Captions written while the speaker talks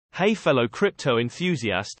Hey fellow crypto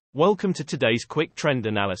enthusiast, welcome to today's quick trend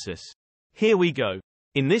analysis. Here we go.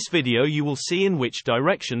 In this video you will see in which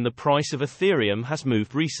direction the price of Ethereum has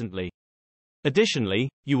moved recently. Additionally,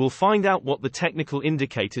 you will find out what the technical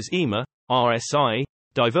indicators EMA, RSI,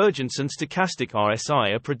 divergence and stochastic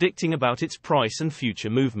RSI are predicting about its price and future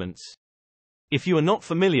movements. If you are not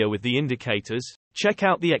familiar with the indicators, check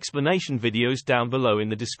out the explanation videos down below in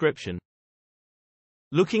the description.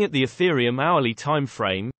 Looking at the Ethereum hourly time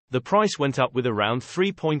frame, the price went up with around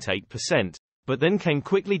 3.8%, but then came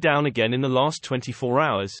quickly down again in the last 24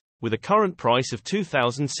 hours, with a current price of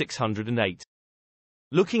 2,608.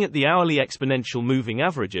 Looking at the hourly exponential moving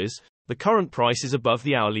averages, the current price is above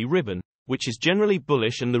the hourly ribbon, which is generally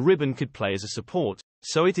bullish and the ribbon could play as a support,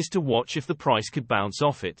 so it is to watch if the price could bounce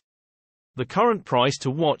off it. The current price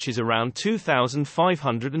to watch is around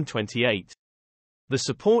 2,528. The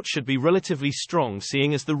support should be relatively strong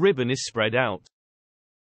seeing as the ribbon is spread out.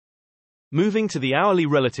 Moving to the hourly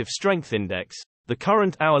relative strength index, the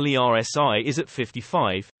current hourly RSI is at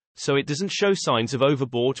 55, so it doesn't show signs of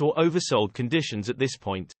overbought or oversold conditions at this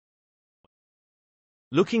point.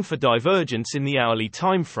 Looking for divergence in the hourly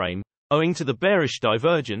time frame, owing to the bearish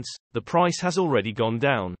divergence, the price has already gone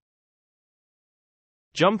down.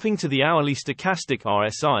 Jumping to the hourly stochastic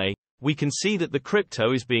RSI, we can see that the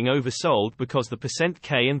crypto is being oversold because the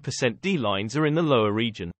 %K and %D lines are in the lower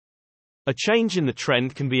region. A change in the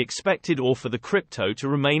trend can be expected or for the crypto to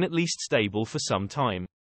remain at least stable for some time.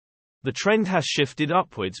 The trend has shifted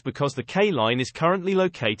upwards because the K line is currently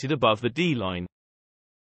located above the D line.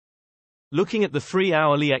 Looking at the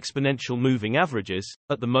 3-hourly exponential moving averages,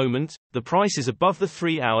 at the moment, the price is above the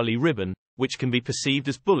 3-hourly ribbon, which can be perceived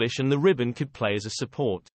as bullish and the ribbon could play as a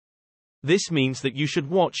support. This means that you should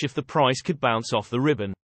watch if the price could bounce off the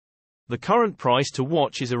ribbon. The current price to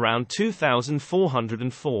watch is around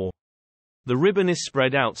 2,404. The ribbon is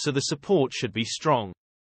spread out so the support should be strong.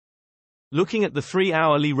 Looking at the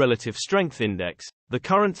 3-hourly relative strength index, the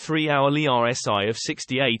current 3-hourly RSI of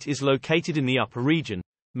 68 is located in the upper region,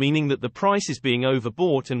 meaning that the price is being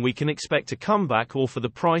overbought and we can expect a comeback or for the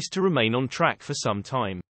price to remain on track for some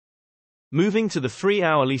time. Moving to the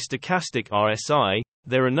 3-hourly stochastic RSI,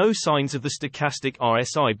 there are no signs of the stochastic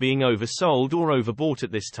RSI being oversold or overbought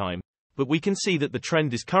at this time, but we can see that the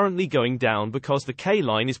trend is currently going down because the K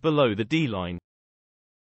line is below the D line.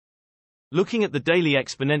 Looking at the daily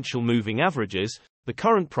exponential moving averages, the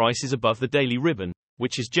current price is above the daily ribbon,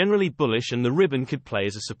 which is generally bullish and the ribbon could play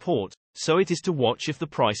as a support, so it is to watch if the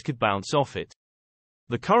price could bounce off it.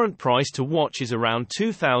 The current price to watch is around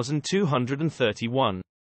 2,231.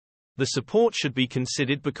 The support should be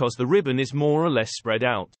considered because the ribbon is more or less spread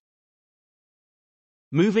out.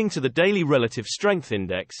 Moving to the daily relative strength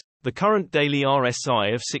index, the current daily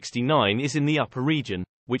RSI of 69 is in the upper region,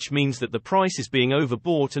 which means that the price is being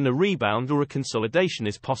overbought and a rebound or a consolidation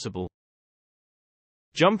is possible.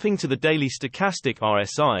 Jumping to the daily stochastic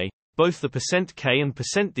RSI, both the %K and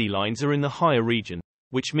 %D lines are in the higher region,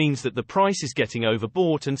 which means that the price is getting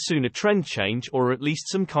overbought and soon a trend change or at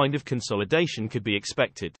least some kind of consolidation could be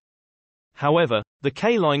expected. However, the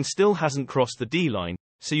K line still hasn't crossed the D line,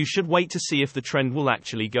 so you should wait to see if the trend will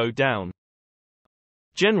actually go down.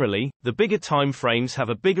 Generally, the bigger time frames have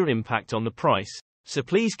a bigger impact on the price, so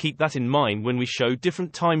please keep that in mind when we show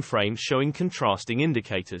different time frames showing contrasting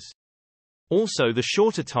indicators. Also, the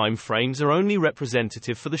shorter time frames are only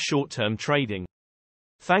representative for the short-term trading.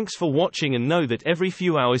 Thanks for watching and know that every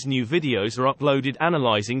few hours new videos are uploaded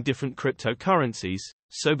analyzing different cryptocurrencies,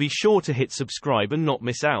 so be sure to hit subscribe and not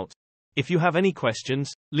miss out. If you have any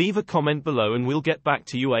questions, leave a comment below and we'll get back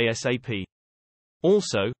to you ASAP.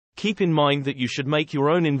 Also, keep in mind that you should make your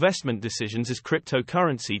own investment decisions as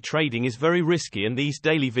cryptocurrency trading is very risky and these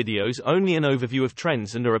daily videos only an overview of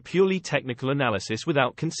trends and are a purely technical analysis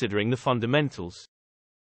without considering the fundamentals.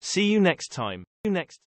 See you next time.